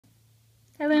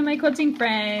Hello my quilting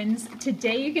friends.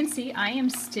 Today you can see I am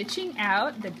stitching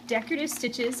out the decorative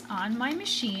stitches on my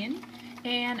machine,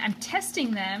 and I'm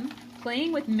testing them,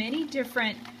 playing with many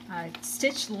different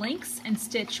stitch lengths and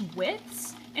stitch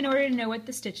widths in order to know what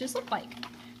the stitches look like.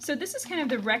 So this is kind of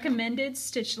the recommended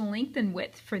stitch length and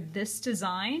width for this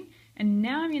design, and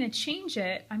now I'm going to change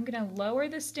it. I'm going to lower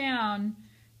this down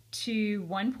to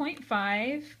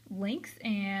 1.5 length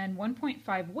and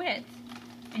 1.5 width.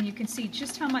 And you can see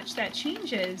just how much that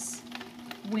changes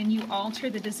when you alter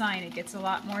the design. It gets a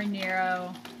lot more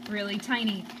narrow, really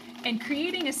tiny. And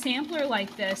creating a sampler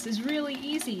like this is really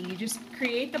easy. You just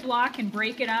create the block and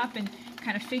break it up and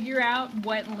kind of figure out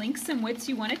what lengths and widths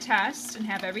you want to test and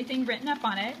have everything written up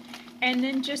on it. And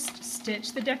then just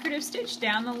stitch the decorative stitch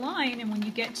down the line, and when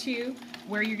you get to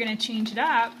where you're going to change it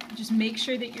up, just make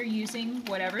sure that you're using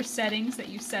whatever settings that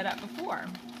you've set up before.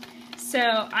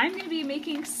 So I'm going to be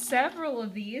making several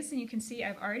of these, and you can see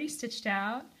I've already stitched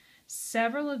out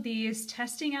several of these,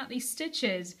 testing out these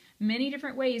stitches many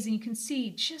different ways, and you can see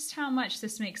just how much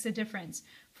this makes a difference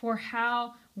for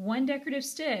how one decorative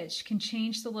stitch can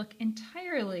change the look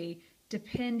entirely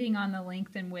depending on the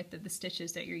length and width of the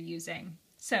stitches that you're using.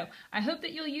 So I hope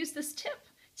that you'll use this tip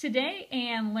today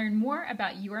and learn more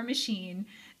about your machine.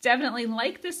 Definitely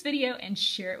like this video and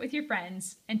share it with your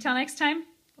friends. Until next time,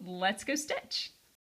 let's go stitch!